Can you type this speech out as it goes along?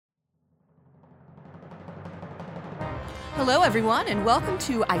Hello, everyone, and welcome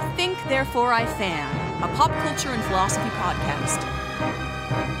to I Think, Therefore I Fan, a pop culture and philosophy podcast.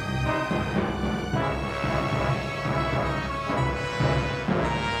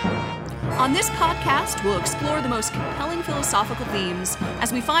 On this podcast, we'll explore the most compelling philosophical themes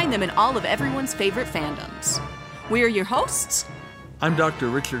as we find them in all of everyone's favorite fandoms. We are your hosts. I'm Dr.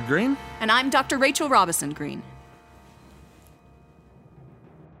 Richard Green. And I'm Dr. Rachel Robison Green.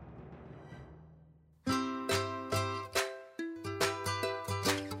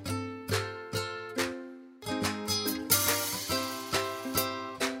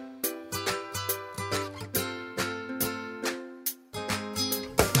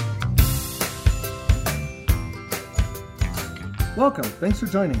 Welcome. Thanks for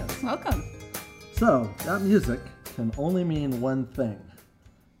joining us. Welcome. So, that music can only mean one thing.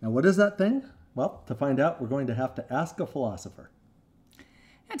 Now, what is that thing? Well, to find out, we're going to have to ask a philosopher.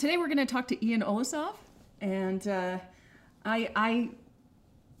 And today we're going to talk to Ian Olosov. And I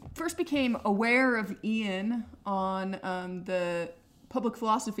first became aware of Ian on the Public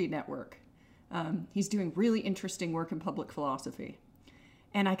Philosophy Network. He's doing really interesting work in public philosophy.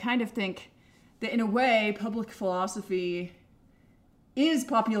 And I kind of think that in a way, public philosophy is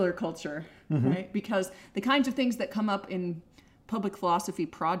popular culture, right? Because the kinds of things that come up in public philosophy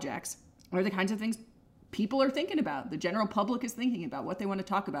projects are the kinds of things people are thinking about. The general public is thinking about what they want to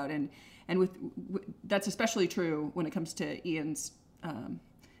talk about. And with that's especially true when it comes to Ian's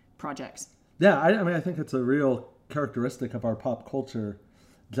projects. Yeah, I think it's a real characteristic of our pop culture,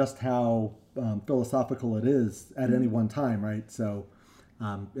 just how philosophical it is at any one time, right? So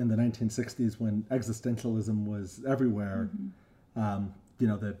in the 1960s, when existentialism was everywhere,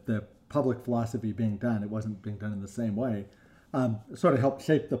 the public philosophy being done, it wasn't being done in the same way, sort of helped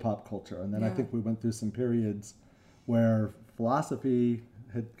shape the pop culture. And then I think we went through some periods where philosophy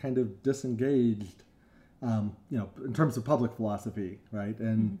had kind of disengaged, in terms of public philosophy, right?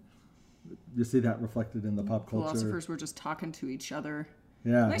 And you see that reflected in the pop culture. Philosophers were just talking to each other.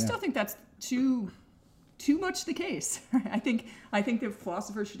 Yeah, and I still think that's too much the case. I think that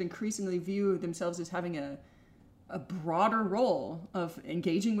philosophers should increasingly view themselves as having a broader role of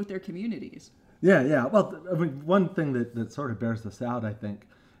engaging with their communities. Yeah. Well, I mean, one thing that sort of bears this out, I think,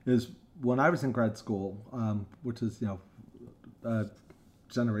 is when I was in grad school, which is, a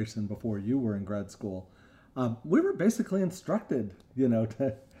generation before you were in grad school, we were basically instructed,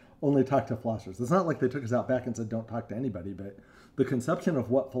 to only talk to philosophers. It's not like they took us out back and said, don't talk to anybody, but the conception of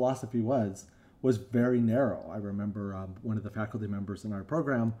what philosophy was very narrow. I remember one of the faculty members in our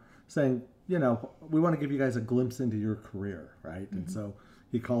program saying, we want to give you guys a glimpse into your career, right? And so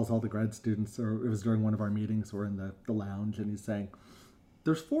he calls all the grad students, or it was during one of our meetings, we're in the lounge, and he's saying,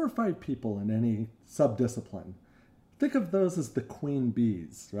 there's 4 or 5 people in any sub-discipline. Think of those as the queen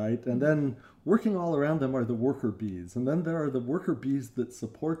bees, right? And then working all around them are the worker bees. And then there are the worker bees that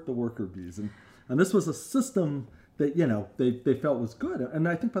support the worker bees. And this was a system that, they felt was good. And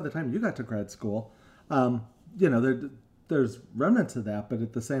I think by the time you got to grad school, there's remnants of that, but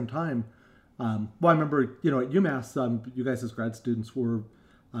at the same time, I remember, at UMass, you guys as grad students were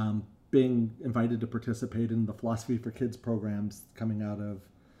being invited to participate in the Philosophy for Kids programs coming out of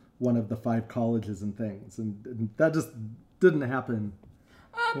one of the 5 colleges and things. And that just didn't happen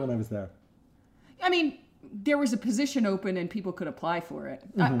when I was there. I mean, there was a position open and people could apply for it.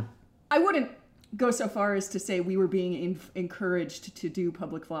 I wouldn't go so far as to say we were being encouraged to do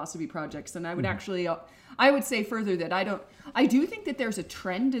public philosophy projects. And I would actually, I would say further that I do think that there's a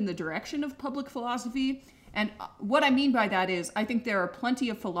trend in the direction of public philosophy. And what I mean by that is I think there are plenty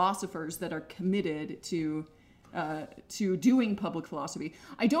of philosophers that are committed to doing public philosophy.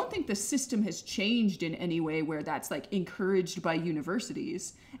 I don't think the system has changed in any way where that's like encouraged by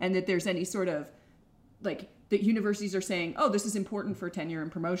universities and that there's any sort of like that universities are saying, oh, this is important for tenure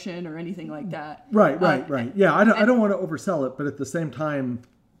and promotion or anything like that. Right. Yeah, I don't want to oversell it, but at the same time,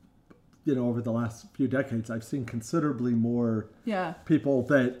 over the last few decades, I've seen considerably more people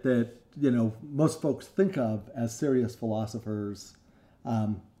that most folks think of as serious philosophers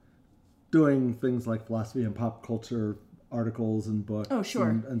doing things like philosophy and pop culture articles and books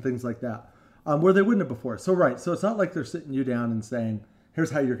and things like that, where they wouldn't have before. So it's not like they're sitting you down and saying,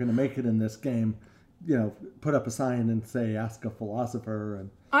 here's how you're going to make it in this game. Put up a sign and say, ask a philosopher.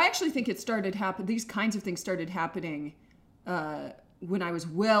 And I actually think it started happening. These kinds of things started happening when I was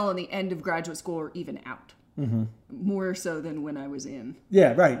well on the end of graduate school or even out. More so than when I was in.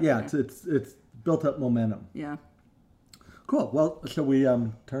 Yeah, right. Yeah, it's built up momentum. Yeah. Cool. Well, shall we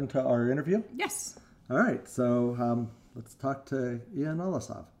turn to our interview? Yes. All right. So let's talk to Ian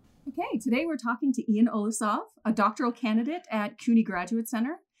Olosov. Okay. Today we're talking to Ian Olosov, a doctoral candidate at CUNY Graduate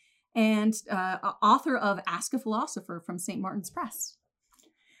Center and author of Ask a Philosopher from St. Martin's Press.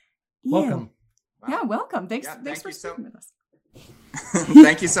 Ian. Welcome. Wow. Yeah, welcome. Thanks Thank for you speaking with us.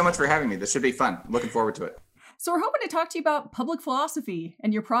 Thank you so much for having me. This should be fun. Looking forward to it. So we're hoping to talk to you about public philosophy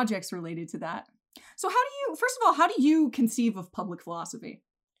and your projects related to that. So first of all, how do you conceive of public philosophy?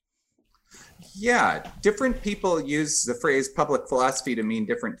 Yeah, different people use the phrase public philosophy to mean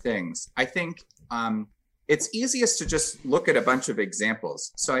different things. I think it's easiest to just look at a bunch of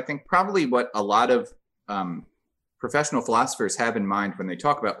examples. So I think probably what a lot of professional philosophers have in mind when they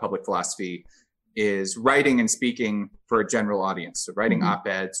talk about public philosophy is writing and speaking for a general audience. So writing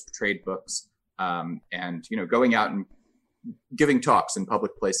op-eds, trade books, and going out and giving talks in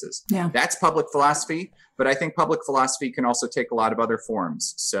public places. Yeah. That's public philosophy, but I think public philosophy can also take a lot of other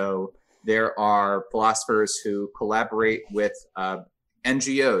forms. So there are philosophers who collaborate with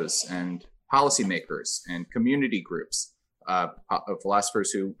NGOs and policymakers and community groups,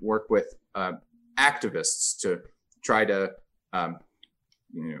 philosophers who work with activists to try to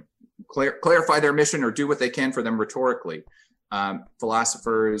clarify their mission or do what they can for them rhetorically.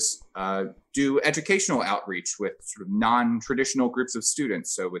 Philosophers do educational outreach with sort of non-traditional groups of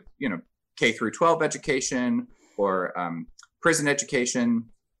students. So with, K through 12 education or prison education.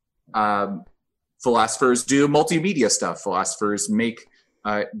 Philosophers do multimedia stuff. Philosophers make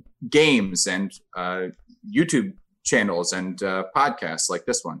games and YouTube channels and podcasts like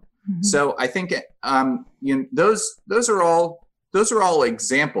this one. Mm-hmm. So I think those are all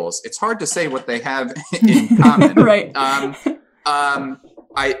examples. It's hard to say what they have in common. Right.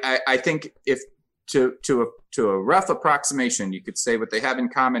 I think if to a rough approximation, you could say what they have in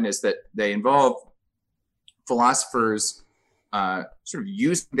common is that they involve philosophers sort of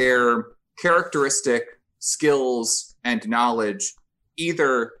use their characteristic skills and knowledge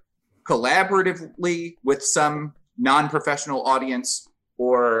either collaboratively with some non-professional audience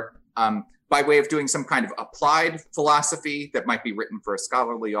or by way of doing some kind of applied philosophy that might be written for a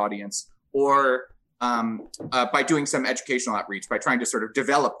scholarly audience, or by doing some educational outreach, by trying to sort of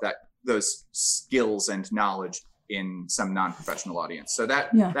develop those skills and knowledge in some non-professional audience. So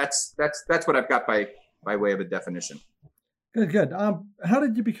that's what I've got by way of a definition. Good. How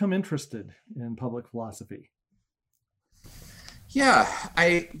did you become interested in public philosophy? Yeah,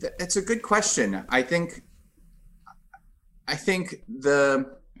 it's a good question. I think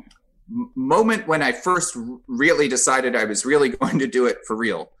the moment when I first really decided I was really going to do it for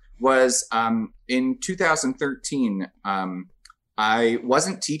real was in 2013. I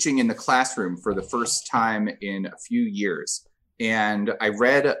wasn't teaching in the classroom for the first time in a few years. And I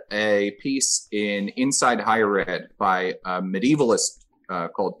read a piece in Inside Higher Ed by a medievalist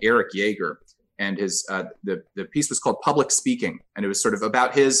called Eric Jaeger. And the piece was called Public Speaking. And it was sort of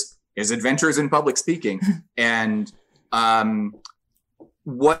about his adventures in public speaking and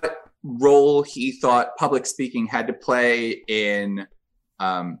what role he thought public speaking had to play in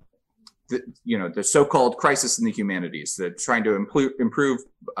the so-called crisis in the humanities, trying to improve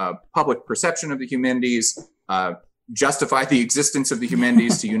public perception of the humanities, justify the existence of the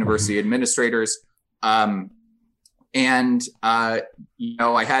humanities to university administrators. I had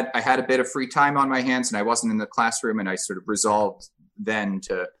a bit of free time on my hands and I wasn't in the classroom, and I sort of resolved then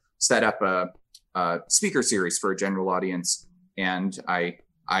to set up a speaker series for a general audience. And I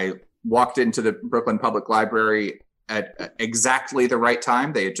walked into the Brooklyn Public Library at exactly the right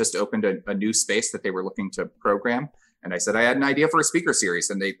time. They had just opened a new space that they were looking to program. And I said, I had an idea for a speaker series.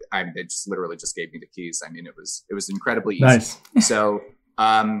 And they just literally just gave me the keys. I mean, it was incredibly easy. Nice. So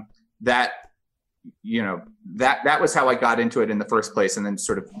that was how I got into it in the first place. And then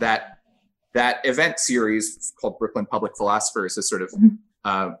sort of that event series called Brooklyn Public Philosophers has sort of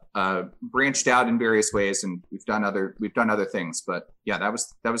branched out in various ways, and we've done other things. But yeah,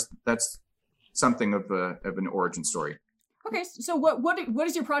 that's something of an origin story. Okay, so what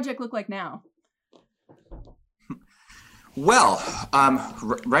does your project look like now? Well,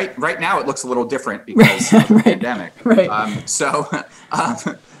 right now it looks a little different because of the pandemic. Right.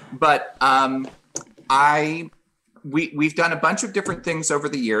 We've done a bunch of different things over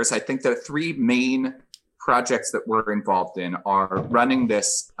the years. I think the three main projects that we're involved in are running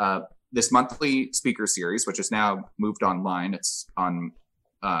this monthly speaker series, which is now moved online. It's on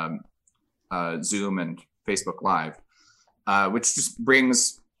Zoom and Facebook Live, which just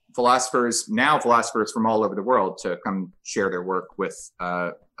brings philosophers from all over the world to come share their work with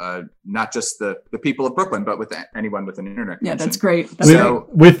not just the people of Brooklyn, but with anyone with an internet connection. Yeah, that's great.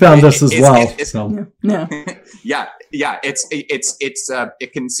 We found this as well. Yeah.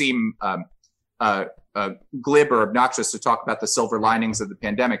 It can seem glib or obnoxious to talk about the silver linings of the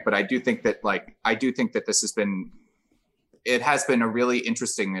pandemic, but I do think that this has been it has been a really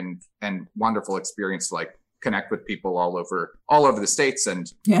interesting and wonderful experience to like connect with people all over the states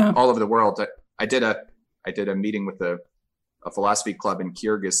and all over the world. I did a meeting with a philosophy club in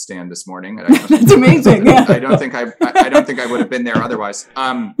Kyrgyzstan this morning. That's amazing. Yeah. I don't think I would have been there otherwise.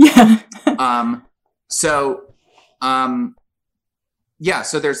 So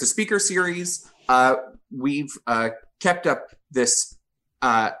there's the speaker series. We've kept up this.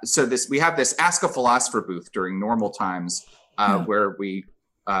 We have this Ask a Philosopher booth during normal times, where we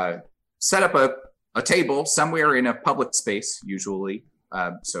set up a table somewhere in a public space, usually.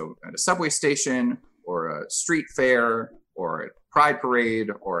 So at a subway station or a street fair or a pride parade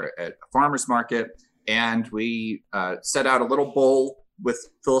or at a farmer's market. And we set out a little bowl with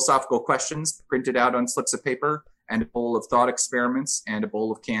philosophical questions printed out on slips of paper and a bowl of thought experiments and a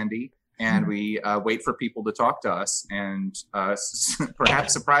bowl of candy. And we wait for people to talk to us. And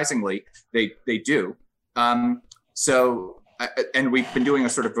perhaps surprisingly, they do. And we've been doing a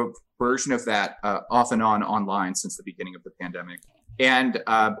sort of a version of that off and on online since the beginning of the pandemic. And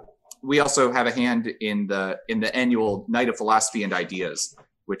we also have a hand in the annual Night of Philosophy and Ideas,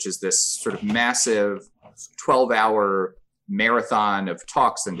 which is this sort of massive 12-hour marathon of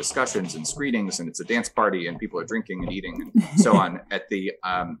talks and discussions and screenings, and it's a dance party and people are drinking and eating and so on at the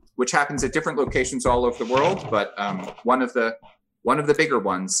which happens at different locations all over the world. But one of the bigger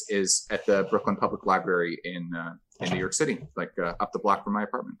ones is at the Brooklyn Public Library in New York City, like up the block from my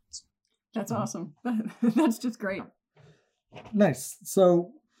apartment. That's awesome. That's just great. Nice.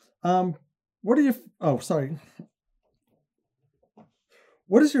 So, what are you? Oh, sorry.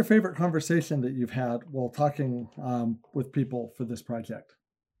 What is your favorite conversation that you've had while talking with people for this project?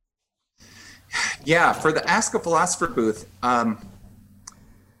 Yeah, for the Ask a Philosopher booth,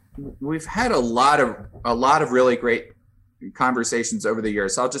 we've had a lot of really great conversations over the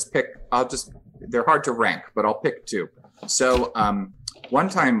years. They're hard to rank, but I'll pick two. So one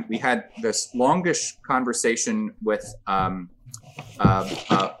time we had this longish conversation with mom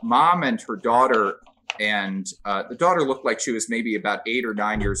and her daughter. And the daughter looked like she was maybe about 8 or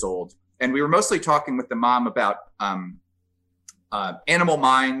 9 years old. And we were mostly talking with the mom about animal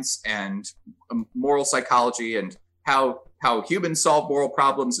minds and moral psychology and how humans solve moral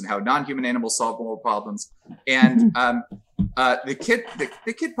problems and how non-human animals solve moral problems. And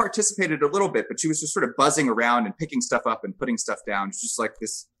the kid participated a little bit, but she was just sort of buzzing around and picking stuff up and putting stuff down. It's just like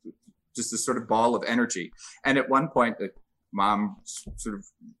this sort of ball of energy. And at one point, the mom sort of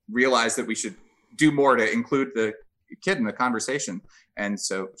realized that we should do more to include the kid in the conversation. And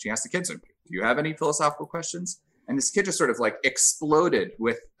so she asked the kids, do you have any philosophical questions? And this kid just sort of like exploded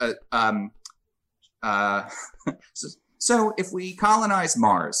with, so if we colonize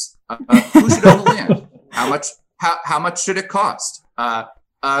Mars, who should own the land? How much should it cost?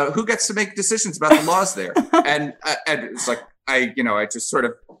 Who gets to make decisions about the laws there? And it's like, I just sort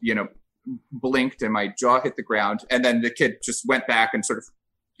of, blinked and my jaw hit the ground. And then the kid just went back and sort of,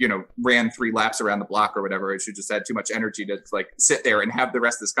 ran 3 laps around the block or whatever. She just had too much energy to like sit there and have the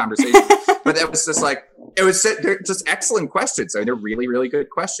rest of this conversation. But it was just like, they're just excellent questions. I mean, they're really, really good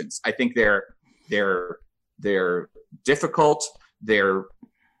questions. I think they're difficult. They're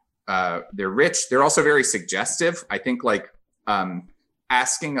rich. They're also very suggestive. I think like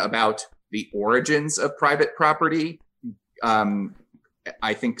asking about the origins of private property,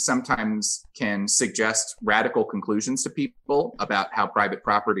 I think sometimes can suggest radical conclusions to people about how private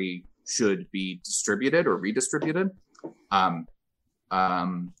property should be distributed or redistributed. And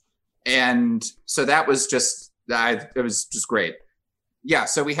so that was it was just great. Yeah,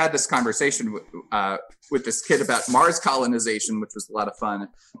 so we had this conversation with this kid about Mars colonization, which was a lot of fun.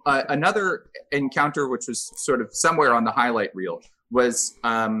 Another encounter, which was sort of somewhere on the highlight reel, was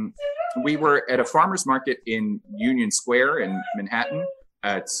we were at a farmer's market in Union Square in Manhattan.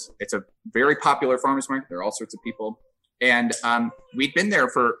 It's a very popular farmer's market. There are all sorts of people. And we'd been there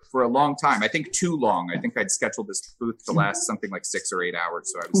for a long time. I think too long. I think I'd scheduled this booth to last something like 6 or 8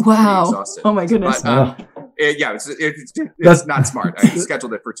 hours. So I was pretty exhausted. Oh my goodness. But, it's not smart. I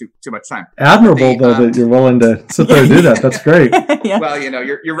scheduled it for too much time. Admirable, that you're willing to sit there and do that. That's great. Yeah. Well,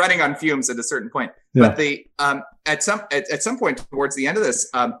 you're running on fumes at a certain point. Yeah. But at some point towards the end of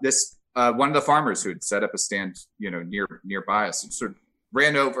this, one of the farmers who'd set up a stand, nearby us, sort of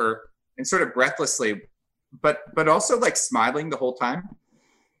ran over and sort of breathlessly, but also like smiling the whole time,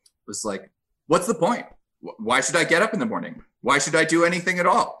 was like, "What's the point? Why should I get up in the morning? Why should I do anything at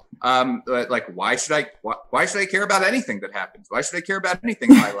all? Like, why should I care about anything that happens? Why should I care about anything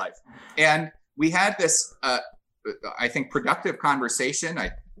in my life?" And we had this, I think, productive conversation.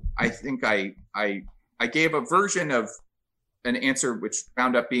 I think I gave a version of an answer which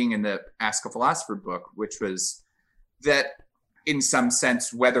wound up being in the Ask a Philosopher book, which was that in some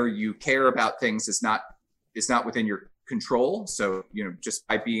sense, whether you care about things is not within your control. So, just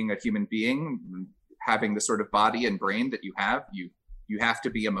by being a human being, having the sort of body and brain that you have to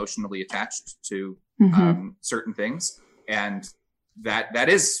be emotionally attached to certain things, and that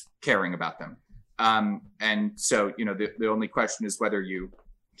is caring about them. And so, the only question is whether you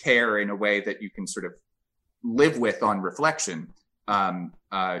care in a way that you can sort of live with on reflection.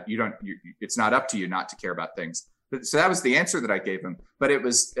 It's not up to you not to care about things. So that was the answer that I gave him. But it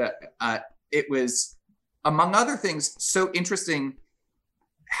was among other things so interesting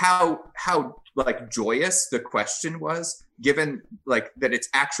how like joyous the question was, given like that its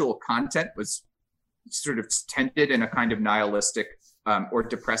actual content was sort of tended in a kind of nihilistic or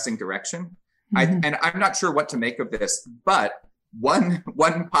depressing direction. And I'm not sure what to make of this, but one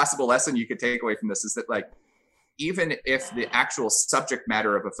possible lesson you could take away from this is that, like, even if the actual subject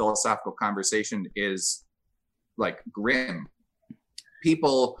matter of a philosophical conversation is like grim,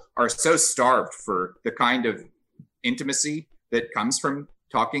 people are so starved for the kind of intimacy that comes from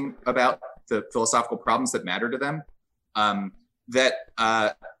talking about the philosophical problems that matter to them, that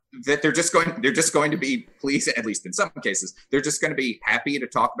they're just going to be pleased, at least in some cases, they're just going to be happy to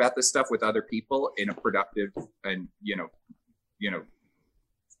talk about this stuff with other people in a productive and,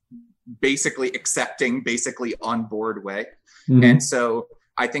 basically accepting, basically on board way. And so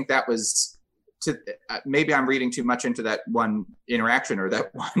I think that was maybe I'm reading too much into that one interaction or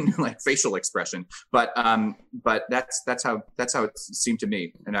that one like facial expression, but that's how it seemed to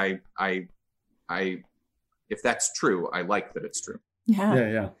me. And I if that's true, I like that it's true.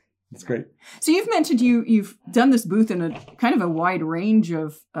 Yeah. That's great. So you've mentioned you've done this booth in a kind of a wide range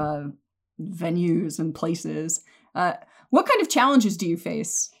of venues and places. What kind of challenges do you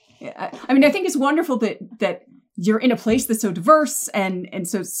face? I mean, I think it's wonderful that you're in a place that's so diverse and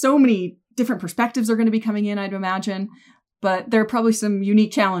so many different perspectives are going to be coming in, I'd imagine. But there are probably some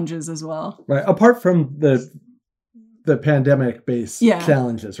unique challenges as well. Right. Apart from the pandemic-based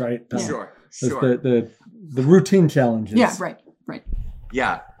challenges, right? Sure. The routine challenges. Yeah, right.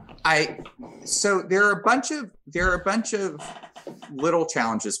 Yeah. So there are a bunch of little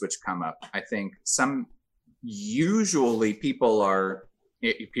challenges which come up. I think usually people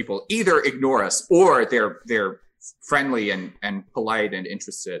either ignore us or they're friendly and polite and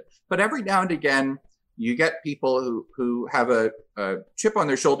interested. But every now and again, you get people who have a chip on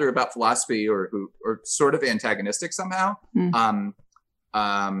their shoulder about philosophy or who are sort of antagonistic somehow.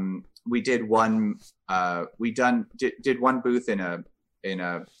 We did one booth in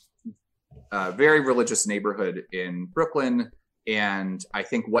a very religious neighborhood in Brooklyn, and I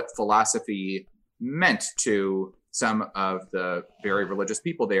think what philosophy meant to some of the very religious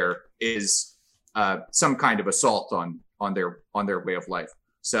people there is some kind of assault on their way of life.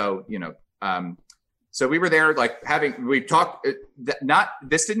 So so we were there, like we talked.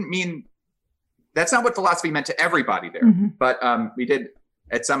 This didn't mean that's not what philosophy meant to everybody there, but we did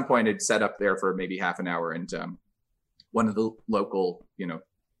at some point. It set up there for maybe half an hour, and one of the local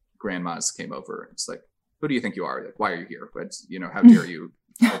grandmas came over. And it's like, who do you think you are? Like, why are you here? But how dare you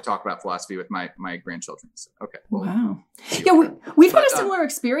talk about philosophy with my grandchildren? So, okay. Well, wow. Yeah, we've had a similar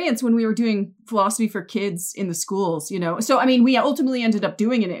experience when we were doing philosophy for kids in the schools. So I mean, we ultimately ended up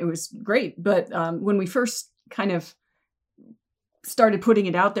doing it. It was great, but when we first kind of started putting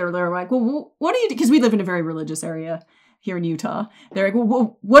it out there, they were like, "Well, what do you do?" Because we live in a very religious area here in Utah. They're like,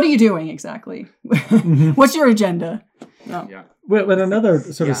 "Well, what are you doing exactly? What's your agenda?" Oh. Yeah. With another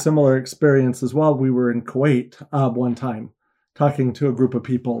sort of similar experience as well, we were in Kuwait one time talking to a group of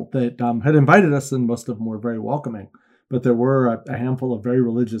people that had invited us, and most of them were very welcoming. But there were a handful of very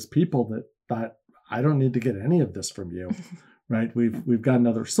religious people that thought, I don't need to get any of this from you, right? We've got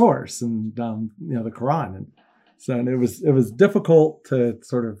another source, and the Quran, and so it was difficult to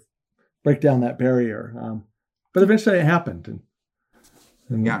sort of break down that barrier, but eventually it happened.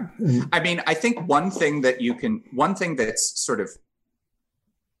 I mean, I think one thing that's sort of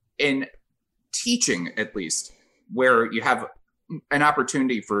in teaching, at least, where you have an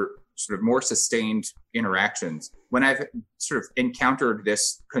opportunity for sort of more sustained interactions, when I've sort of encountered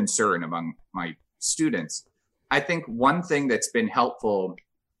this concern among my students, I think one thing that's been helpful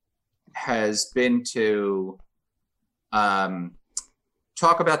has been to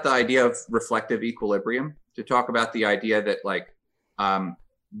talk about the idea of reflective equilibrium, to talk about the idea that, like,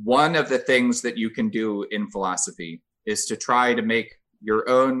 one of the things that you can do in philosophy is to try to make your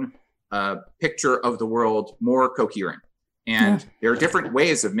own picture of the world more coherent. And there are different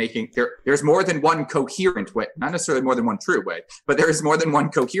ways of making, there's more than one coherent way, not necessarily more than one true way, but there is more than one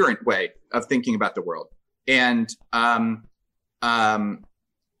coherent way of thinking about the world. And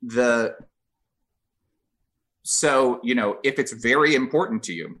so, if it's very important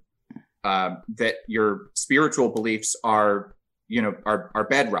to you that your spiritual beliefs are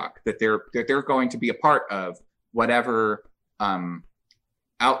bedrock, that they're going to be a part of whatever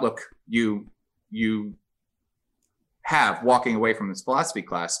outlook you have walking away from this philosophy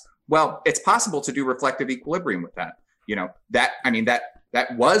class, well, it's possible to do reflective equilibrium with that.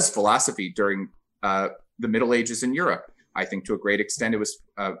 That was philosophy during the Middle Ages in Europe. I think to a great extent it was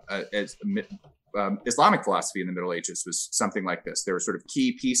Islamic philosophy in the Middle Ages was something like this. There were sort of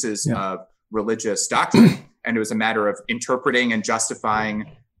key pieces of religious doctrine, and it was a matter of interpreting and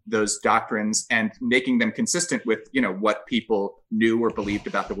justifying those doctrines and making them consistent with what people knew or believed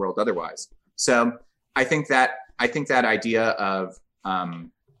about the world otherwise. So I think that idea of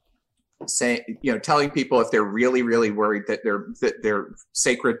telling people if they're really, really worried that their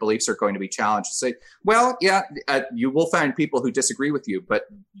sacred beliefs are going to be challenged, say, well, you will find people who disagree with you, but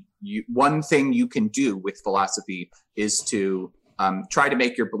one thing you can do with philosophy is to try to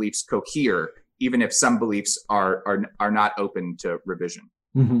make your beliefs cohere, even if some beliefs are not open to revision.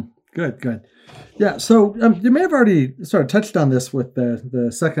 Mm-hmm. Good. Yeah. So you may have already sort of touched on this with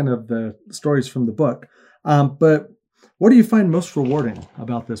the second of the stories from the book, but what do you find most rewarding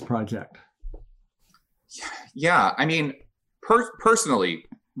about this project? Yeah, I mean, personally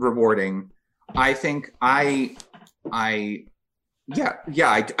rewarding. I think I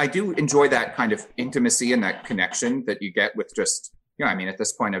do enjoy that kind of intimacy and that connection that you get with just, at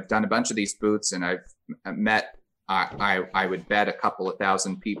this point, I've done a bunch of these booths and I've met, I would bet a couple of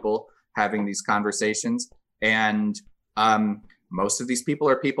thousand people having these conversations. And most of these people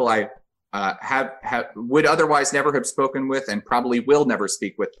are people I would otherwise never have spoken with and probably will never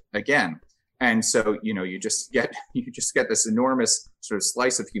speak with again. And so, you just get this enormous sort of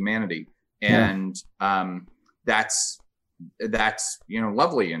slice of humanity. And that's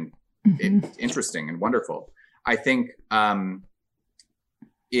lovely and interesting and wonderful. I think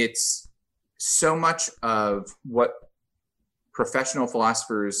it's so much of what professional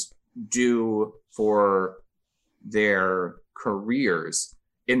philosophers do for their careers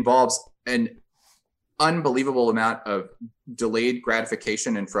involves an unbelievable amount of delayed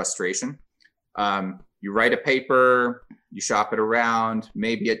gratification and frustration. You write a paper, you shop it around,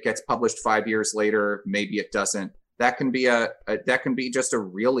 maybe it gets published 5 years later, maybe it doesn't. That can be just a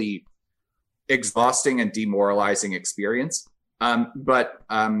really exhausting and demoralizing experience. But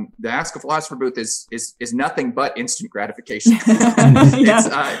the Ask a Philosopher booth is nothing but instant gratification.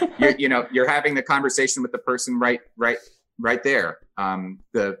 You're having the conversation with the person right there.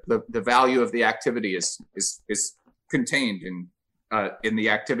 The value of the activity is contained in the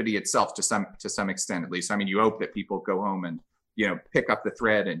activity itself to some extent, at least. I mean, you hope that people go home and pick up the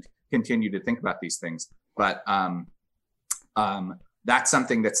thread and continue to think about these things. But that's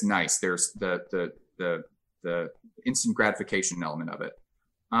something that's nice. There's the instant gratification element of it.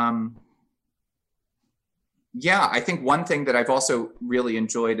 I think one thing that I've also really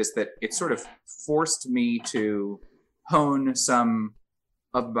enjoyed is that it sort of forced me to hone some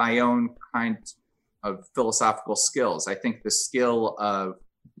of my own kind of philosophical skills. I think the skill of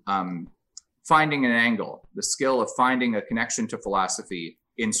finding an angle, the skill of finding a connection to philosophy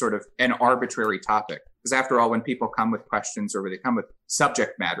in sort of an arbitrary topic. Because after all, when people come with questions or when they come with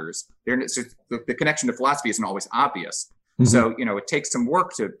subject matters, the connection to philosophy isn't always obvious. Mm-hmm. So, it takes some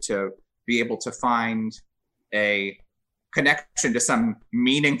work to be able to find a connection to some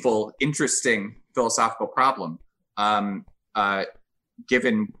meaningful, interesting philosophical problem,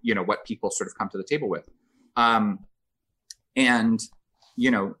 given, what people sort of come to the table with.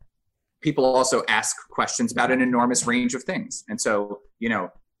 People also ask questions about an enormous range of things. And so,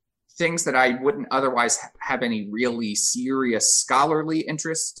 things that I wouldn't otherwise have any really serious scholarly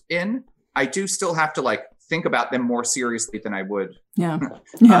interest in, I do still have to think about them more seriously than I would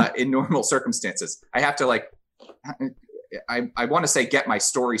in normal circumstances. I have to I want to say get my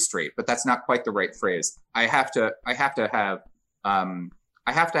story straight, but that's not quite the right phrase. I have to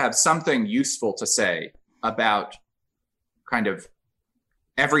have something useful to say about kind of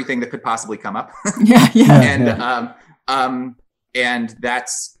everything that could possibly come up. And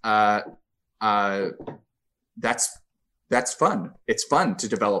that's fun. It's fun to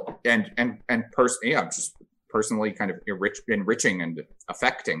develop just personally kind of enriching and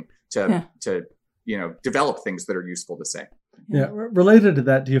affecting to develop things that are useful to say. Yeah. Related to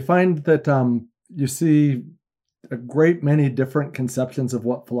that, do you find that you see a great many different conceptions of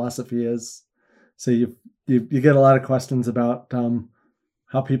what philosophy is? So you get a lot of questions about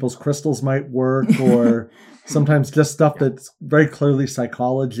how people's crystals might work, or sometimes just stuff that's very clearly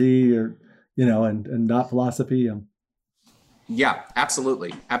psychology, or and not philosophy. Yeah,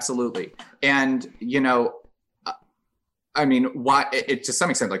 absolutely. And I mean, why? It to some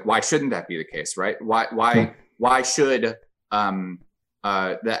extent, like, why shouldn't that be the case, right? Why should the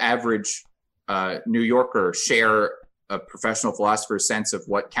average New Yorker share a professional philosopher's sense of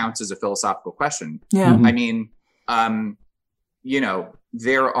what counts as a philosophical question? Yeah. I mean,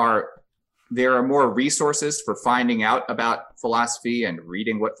 there are more resources for finding out about philosophy and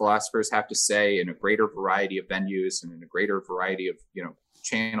reading what philosophers have to say in a greater variety of venues and in a greater variety of,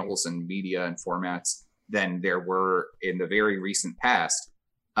 channels and media and formats than there were in the very recent past.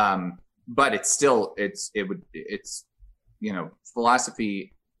 But it's still,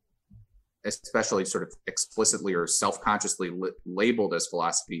 philosophy, especially sort of explicitly or self-consciously labeled as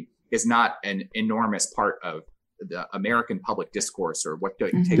philosophy, is not an enormous part of the American public discourse or what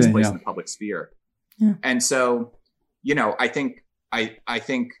takes place in the public sphere. Yeah. And so, I think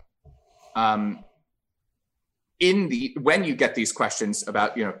when you get these questions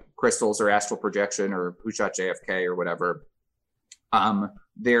about, crystals or astral projection or who shot JFK or whatever,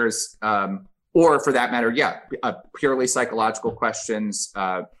 there's, or for that matter, purely psychological questions,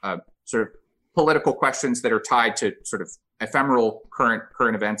 sort of political questions that are tied to sort of ephemeral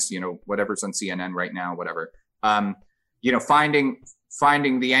current events, whatever's on CNN right now, whatever.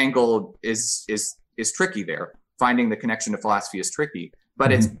 Finding the angle is tricky there. Finding the connection to philosophy is tricky,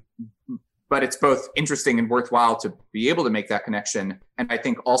 but it's both interesting and worthwhile to be able to make that connection. And I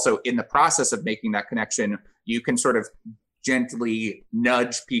think also in the process of making that connection, you can sort of gently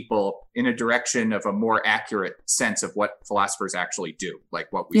nudge people in a direction of a more accurate sense of what philosophers actually do, like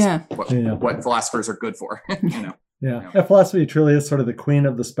what philosophers are good for. And philosophy truly is sort of the queen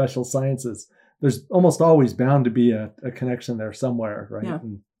of the special sciences. There's almost always bound to be a connection there somewhere, right?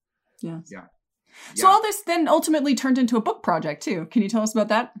 Yeah. So all this then ultimately turned into a book project too. Can you tell us about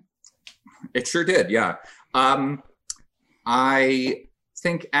that? It sure did, yeah. I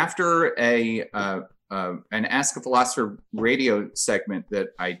think after an Ask a Philosopher radio segment that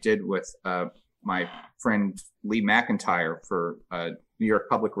I did with my friend Lee McIntyre for New York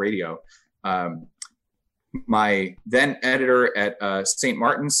Public Radio, my then editor at St.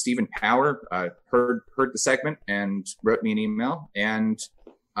 Martin's, Stephen Power, heard the segment and wrote me an email. And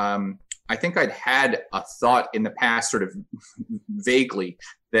I think I'd had a thought in the past, sort of vaguely,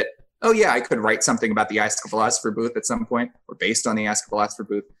 that, oh yeah, I could write something about the Ask a Philosopher booth at some point, or based on the Ask a Philosopher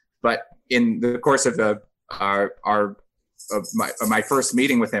booth. But in the course of my first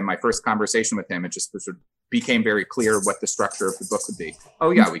meeting with him, my first conversation with him, it just sort of became very clear what the structure of the book would be.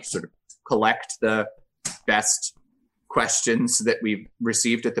 Oh yeah, we sort of collect the best questions that we've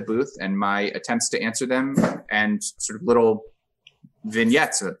received at the booth and my attempts to answer them, and sort of little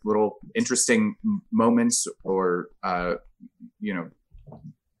vignettes, little interesting moments, or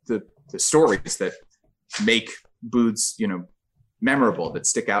the stories that make booths, memorable, that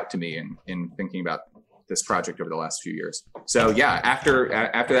stick out to me in thinking about this project over the last few years. So yeah, after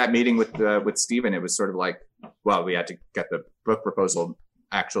that meeting with Stephen, it was sort of like, well, we had to get the book proposal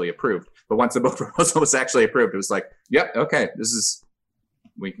actually approved. But once the book proposal was actually approved, it was like, yep, okay,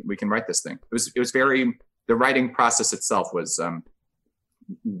 we can write this thing. It was very, the writing process itself was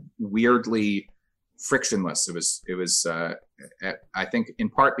weirdly frictionless. It was I think in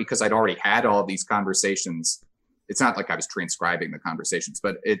part because I'd already had all of these conversations. It's not like I was transcribing the conversations,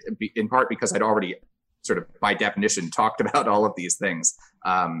 but in part because I'd already sort of by definition talked about all of these things.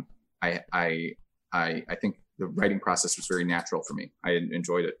 I think the writing process was very natural for me. I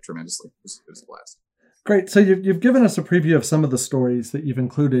enjoyed it tremendously. It was a blast. Great. So you've given us a preview of some of the stories that you've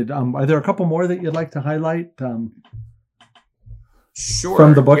included. Are there a couple more that you'd like to highlight? Sure.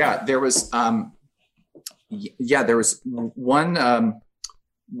 From the book? Yeah, there was. There was one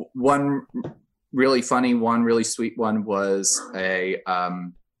really funny, one really sweet one was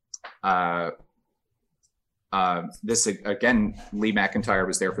this again. Lee McIntyre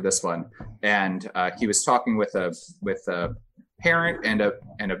was there for this one, and he was talking with a parent and a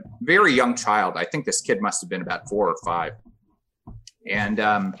very young child. I think this kid must have been about 4 or 5, and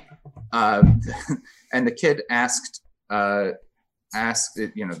the kid asked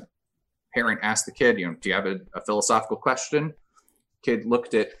parent asked the kid, do you have a philosophical question? Kid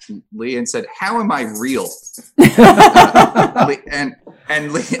looked at Lee and said, "How am I real?" and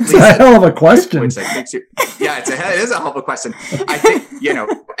Lee it's a hell of a question. Which I think it is a hell of a question. I think,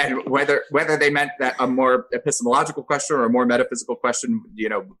 and whether they meant that a more epistemological question or a more metaphysical question,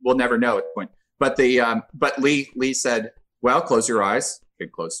 we'll never know at the point. But but Lee said, "Well, close your eyes."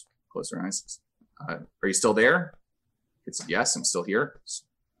 Kid close her eyes. Are you still there? Kid said, "Yes, I'm still here."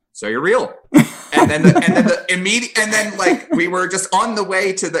 So you're real. And then like we were just on the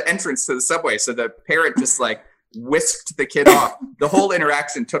way to the entrance to the subway. So the parent just like whisked the kid off. The whole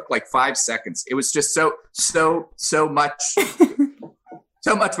interaction took like 5 seconds. It was just so much.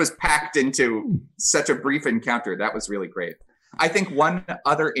 So much was packed into such a brief encounter. That was really great. I think one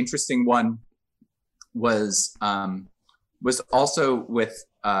other interesting one was also with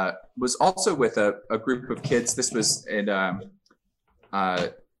a group of kids. This was in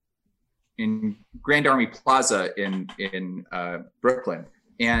Grand Army Plaza in Brooklyn,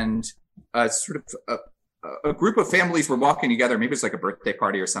 and sort of a group of families were walking together. Maybe it's like a birthday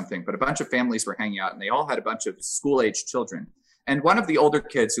party or something, but a bunch of families were hanging out, and they all had a bunch of school-age children. And one of the older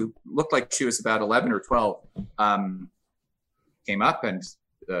kids, who looked like she was about 11 or 12, came up, and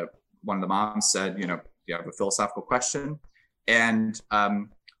one of the moms said, "Do you have a philosophical question?" And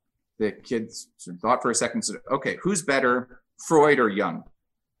the kids sort of thought for a second, and said, "Okay, who's better, Freud or Jung?"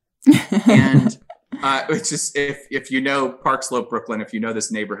 And it's just, if you know Park Slope, Brooklyn, if you know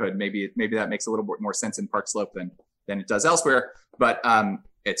this neighborhood, maybe that makes a little bit more sense in Park Slope than it does elsewhere. But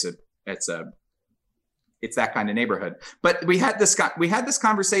it's that kind of neighborhood. But we had this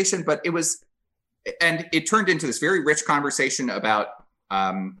conversation, but it turned into this very rich conversation about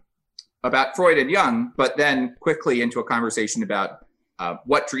Freud and Jung, but then quickly into a conversation about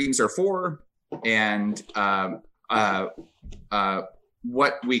what dreams are for, and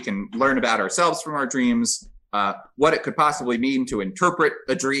what we can learn about ourselves from our dreams, what it could possibly mean to interpret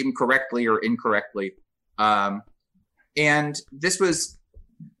a dream correctly or incorrectly. And this was,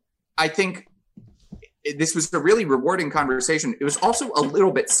 I think, this was a really rewarding conversation. It was also a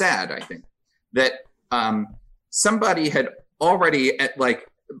little bit sad, I think, that somebody had already at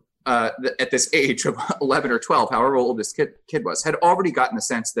this age of 11 or 12, however old this kid was, had already gotten the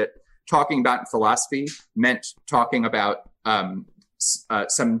sense that talking about philosophy meant talking about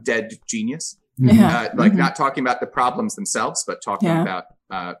some dead genius, not talking about the problems themselves, but talking about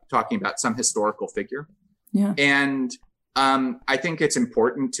some historical figure. Yeah. And I think it's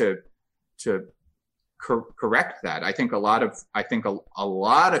important to correct that. I think a lot of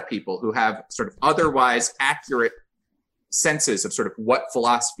people who have sort of otherwise accurate senses of sort of what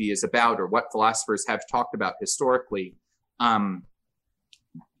philosophy is about, or what philosophers have talked about historically,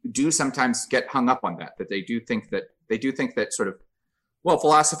 do sometimes get hung up on that they do think that sort of, well,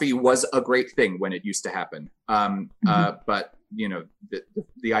 philosophy was a great thing when it used to happen. But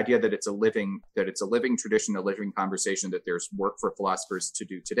the idea that it's a living tradition, a living conversation, that there's work for philosophers to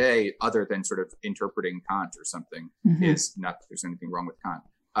do today other than sort of interpreting Kant or something, is not that there's anything wrong with Kant,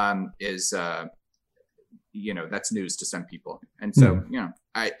 that's news to some people. And so,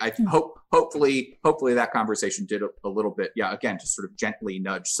 I hopefully that conversation did a little bit, again, to sort of gently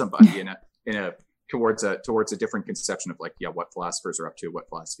nudge somebody in a towards a different conception of what philosophers are up to, what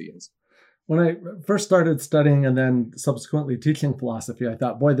philosophy is. When I first started studying and then subsequently teaching philosophy, I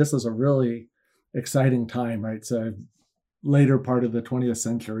thought, boy, this is a really exciting time, right? So later part of the 20th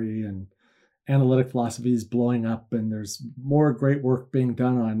century, and analytic philosophy is blowing up, and there's more great work being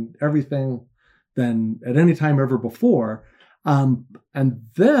done on everything than at any time ever before. And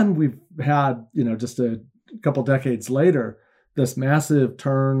then we've had, just a couple decades later, this massive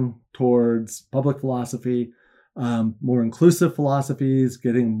turn towards public philosophy, more inclusive philosophies,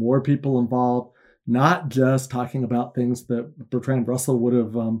 getting more people involved, not just talking about things that Bertrand Russell would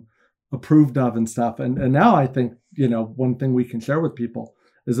have approved of and stuff. And now I think, one thing we can share with people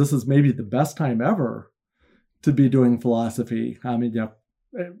is this is maybe the best time ever to be doing philosophy. I mean,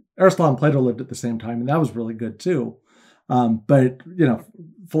 Aristotle and Plato lived at the same time, and that was really good too. But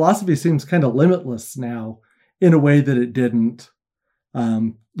philosophy seems kind of limitless now in a way that it didn't,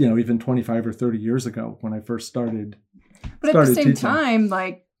 even 25 or 30 years ago when I first started. But at the same time,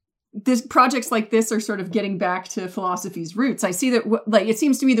 projects like this are sort of getting back to philosophy's roots. I see that, it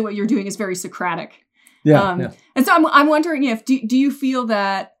seems to me that what you're doing is very Socratic. And so I'm wondering if, do you feel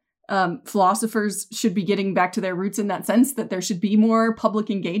that philosophers should be getting back to their roots in that sense, that there should be more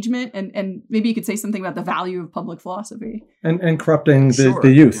public engagement, and maybe you could say something about the value of public philosophy and corrupting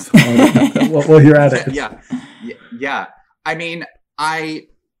the youth while you're at it. Yeah. I mean, I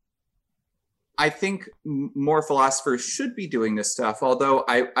think more philosophers should be doing this stuff, although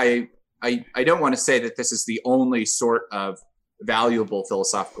I don't want to say that this is the only sort of valuable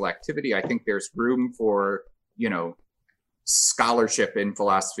philosophical activity. I think there's room for, scholarship in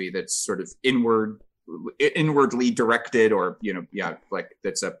philosophy that's sort of inwardly directed, or,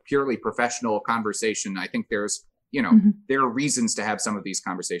 that's a purely professional conversation. I think there's, there are reasons to have some of these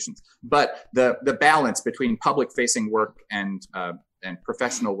conversations, but the balance between public facing work and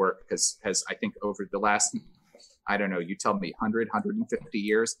professional work has, I think, over the last I don't know, you tell me, 150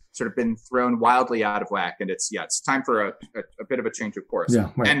 years, sort of been thrown wildly out of whack. And it's time for a bit of a change of course.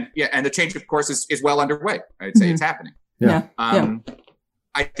 Yeah, right. And the change of course is well underway. I'd say it's happening. Yeah.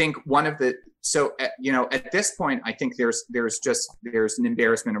 I think one of the, so, at this point, I think there's an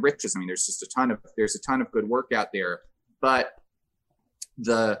embarrassment of riches. I mean, there's a ton of good work out there, but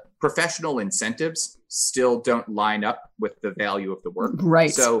the professional incentives still don't line up with the value of the work.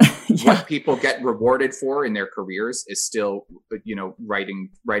 Right. So what people get rewarded for in their careers is still, writing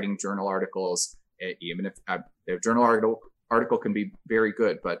journal articles, even if a journal article can be very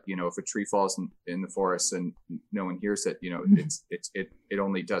good, but if a tree falls in the forest and no one hears it, it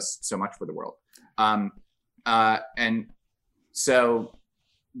only does so much for the world. And so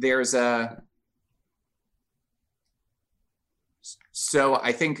there's so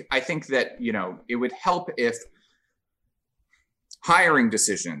I think that, it would help if hiring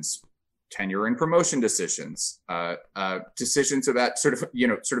decisions, tenure and promotion decisions, decisions about sort of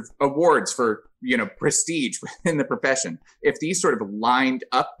awards for, prestige within the profession, if these sort of lined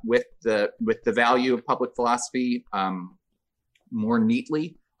up with the value of public philosophy more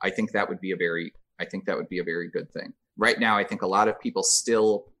neatly, I think that would be a very good thing. Right now, I think a lot of people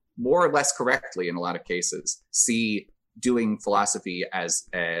still, more or less correctly in a lot of cases, see doing philosophy as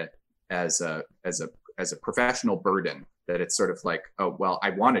a professional burden, that it's sort of like, oh, well,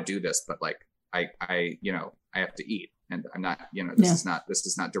 I want to do this, but like I have to eat, and I'm not, this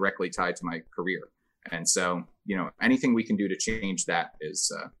is not directly tied to my career. And so, anything we can do to change that is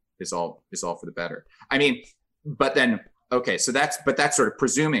all for the better. I mean, but then, okay, so that's sort of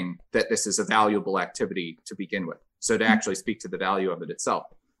presuming that this is a valuable activity to begin with. So to actually speak to the value of it itself,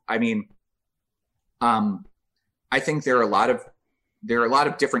 I mean, I think there are a lot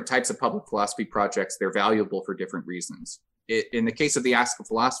of different types of public philosophy projects. They're valuable for different reasons. In the case of the Ask a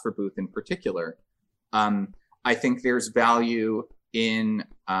Philosopher booth in particular, I think there's value in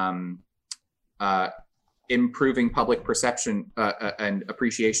improving public perception and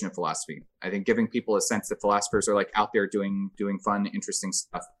appreciation of philosophy. I think giving people a sense that philosophers are like out there doing fun, interesting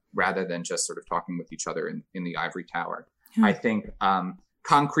stuff, rather than just sort of talking with each other in the ivory tower. I think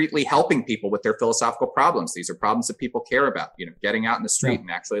concretely helping people with their philosophical problems. These are problems that people care about, getting out in the street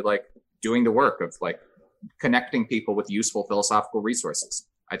and actually like doing the work of like connecting people with useful philosophical resources.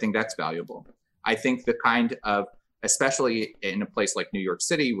 I think that's valuable. I think the kind of, especially in a place like New York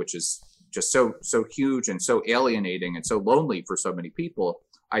City, which is just so huge and so alienating and so lonely for so many people,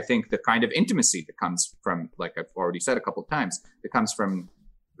 I think the kind of intimacy that comes from, like I've already said a couple of times, that comes from,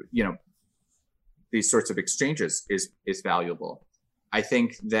 these sorts of exchanges is valuable. I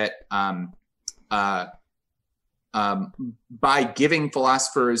think that by giving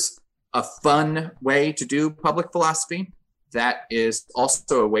philosophers a fun way to do public philosophy, that is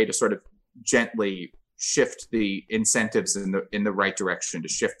also a way to sort of gently shift the incentives in the right direction, to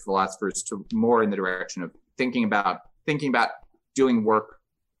shift philosophers to more in the direction of thinking about doing work.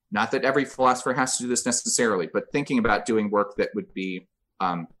 Not that every philosopher has to do this necessarily, but thinking about doing work that would be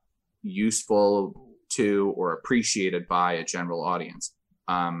useful to or appreciated by a general audience.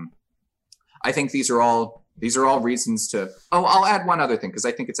 I think these are all reasons to. Oh, I'll add one other thing because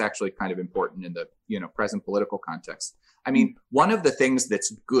I think it's actually kind of important in the present political context. I mean, one of the things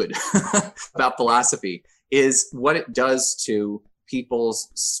that's good about philosophy is what it does to people's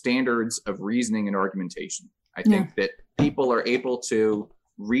standards of reasoning and argumentation. I think that people are able to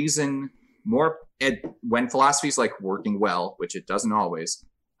reason more when philosophy is like working well, which it doesn't always.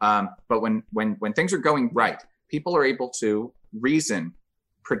 But when things are going right, people are able to reason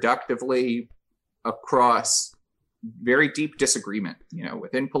productively across very deep disagreement.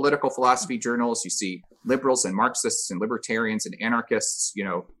 Within political philosophy journals, you see liberals and Marxists and libertarians and anarchists,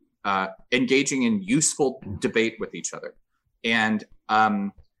 engaging in useful debate with each other, and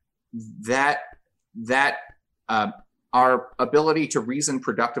our ability to reason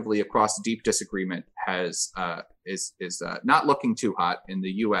productively across deep disagreement is not looking too hot in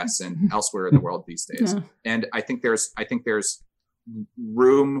the U.S. and elsewhere in the world these days. Yeah. And I think there's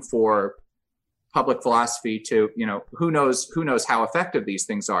room for public philosophy to, who knows how effective these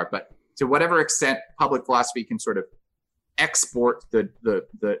things are, but to whatever extent public philosophy can sort of export the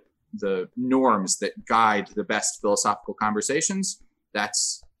norms that guide the best philosophical conversations,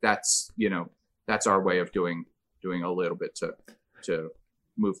 that's our way of doing a little bit to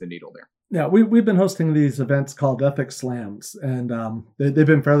move the needle there. Yeah, we've been hosting these events called Ethics Slams, and they've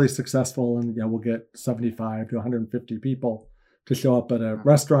been fairly successful. And we'll get 75 to 150 people to show up at a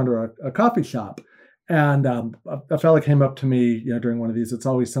restaurant or a coffee shop. And a fellow came up to me, during one of these. It's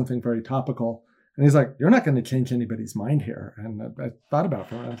always something very topical, and he's like, "You're not going to change anybody's mind here." And I thought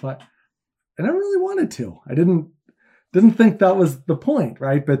about it, and I thought, I never really wanted to. I didn't think that was the point,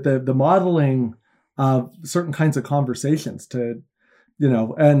 right? But the modeling of certain kinds of conversations to,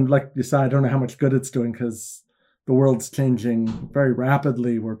 and like you said, I don't know how much good it's doing because the world's changing very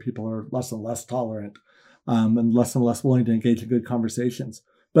rapidly where people are less and less tolerant and less willing to engage in good conversations.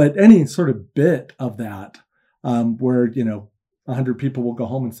 But any sort of bit of that where, 100 people will go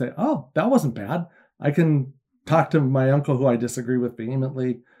home and say, oh, that wasn't bad. I can talk to my uncle who I disagree with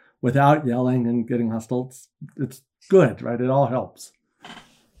vehemently without yelling and getting hostile. It's good, right? It all helps.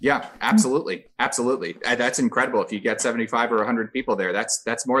 Yeah, absolutely. Absolutely. That's incredible. If you get 75 or 100 people there,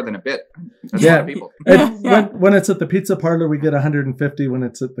 that's more than a bit. That's a lot of people. When it's at the pizza parlor, we get 150. When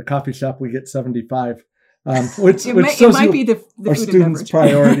it's at the coffee shop, we get 75. Which shows might be the our students'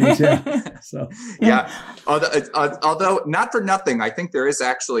 priorities. Yeah. So yeah. Although not for nothing, I think there is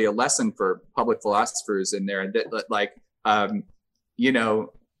actually a lesson for public philosophers in there, that like some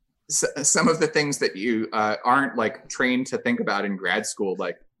of the things that you aren't like trained to think about in grad school,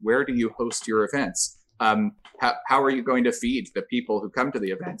 like where do you host your events? How are you going to feed the people who come to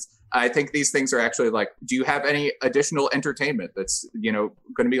the events? I think these things are actually like, do you have any additional entertainment that's going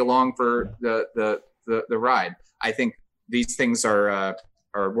to be along for the ride? I think these things are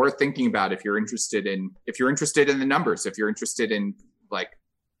worth thinking about if you're interested in the numbers, if you're interested in like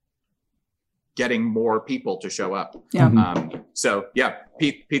getting more people to show up. Yeah. So yeah,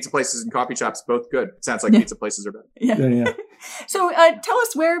 pizza places and coffee shops, both good. It sounds like pizza places are better. Yeah. So tell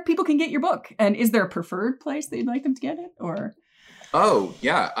us where people can get your book, and is there a preferred place that you'd like them to get it, or? Oh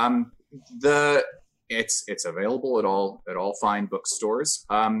yeah. It's available at all fine bookstores.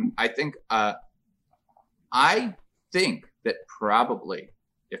 I think that probably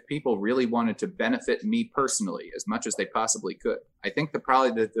if people really wanted to benefit me personally as much as they possibly could, I think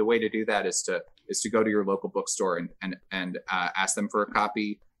probably the way to do that is to go to your local bookstore and ask them for a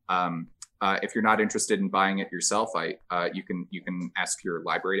copy. If you're not interested in buying it yourself, you can ask your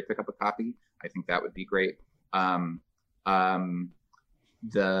library to pick up a copy. I think that would be great. If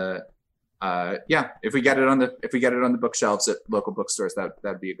we get it on the bookshelves at local bookstores,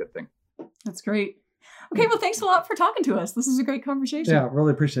 that'd be a good thing. That's great. Okay, well, thanks a lot for talking to us. This is a great conversation. Yeah,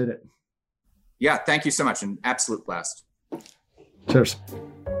 really appreciate it. Yeah, thank you so much. An absolute blast. Cheers.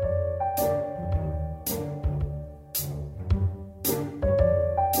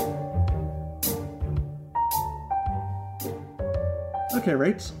 Okay,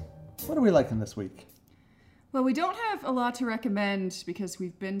 Rach, what are we liking this week? Well, we don't have a lot to recommend because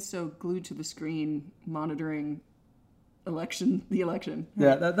we've been so glued to the screen monitoring the election.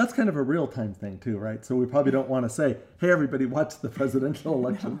 Yeah, that's kind of a real-time thing too, right? So we probably don't want to say, hey, everybody, watch the presidential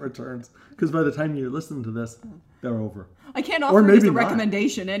election returns, because by the time you listen to this, they're over. I can't offer it as a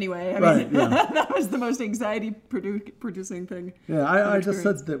recommendation anyway. I mean, that was the most anxiety-producing thing. Yeah, I just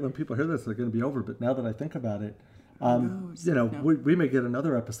said that when people hear this, they're going to be over. But now that I think about it, we may get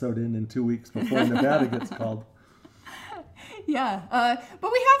another episode in 2 weeks before Nevada gets called. Yeah,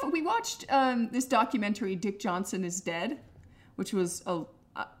 but we watched this documentary, Dick Johnson is Dead, which was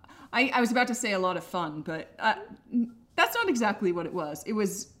I was about to say a lot of fun, but that's not exactly what it was. It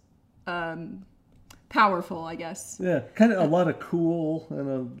was powerful, I guess. Yeah, kind of a lot of cool and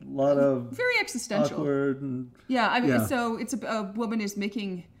a lot of very existential. Awkward and, so it's a woman is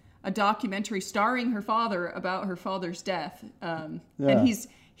making a documentary starring her father about her father's death, and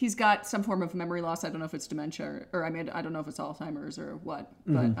he's got some form of memory loss. I don't know if it's dementia or I don't know if it's Alzheimer's or what.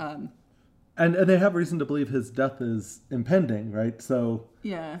 But and they have reason to believe his death is impending, right? So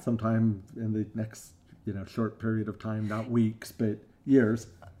sometime in the next short period of time, not weeks but years.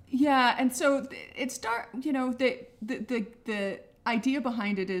 Yeah, and so the idea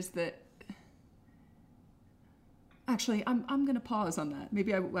behind it is that. Actually, I'm going to pause on that.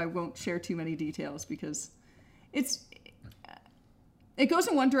 Maybe I won't share too many details because it goes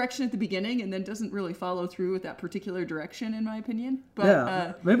in one direction at the beginning and then doesn't really follow through with that particular direction, in my opinion.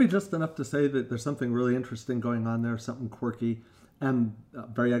 But maybe just enough to say that there's something really interesting going on there, something quirky and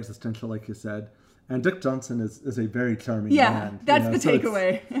very existential, like you said. And Dick Johnson is a very charming man. Yeah, that's the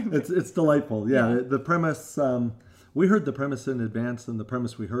takeaway. It's delightful. Yeah, the premise. We heard the premise in advance, and the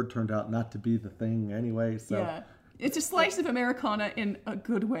premise we heard turned out not to be the thing anyway. So. Yeah. It's a slice of Americana in a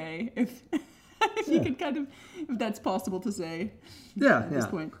good way, if you can if that's possible to say. At this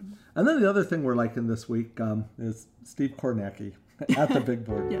point. And then the other thing we're liking this week is Steve Kornacki at the big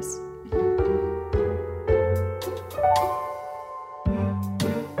board. Yes.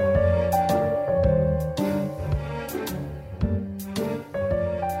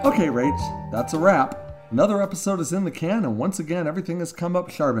 Okay, Rach, that's a wrap. Another episode is in the can, and once again, everything has come up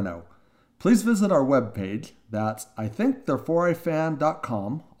Charbonneau. Please visit our webpage, that's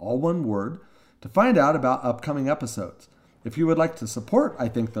ithinkthey're4ifan.com, all one word, to find out about upcoming episodes. If you would like to support I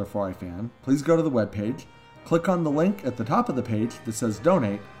Think Therefore I Fan, please go to the webpage, click on the link at the top of the page that says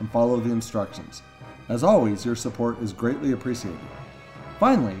Donate, and follow the instructions. As always, your support is greatly appreciated.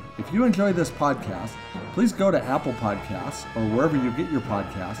 Finally, if you enjoy this podcast, please go to Apple Podcasts or wherever you get your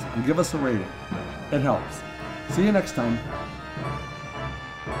podcasts and give us a rating. It helps. See you next time.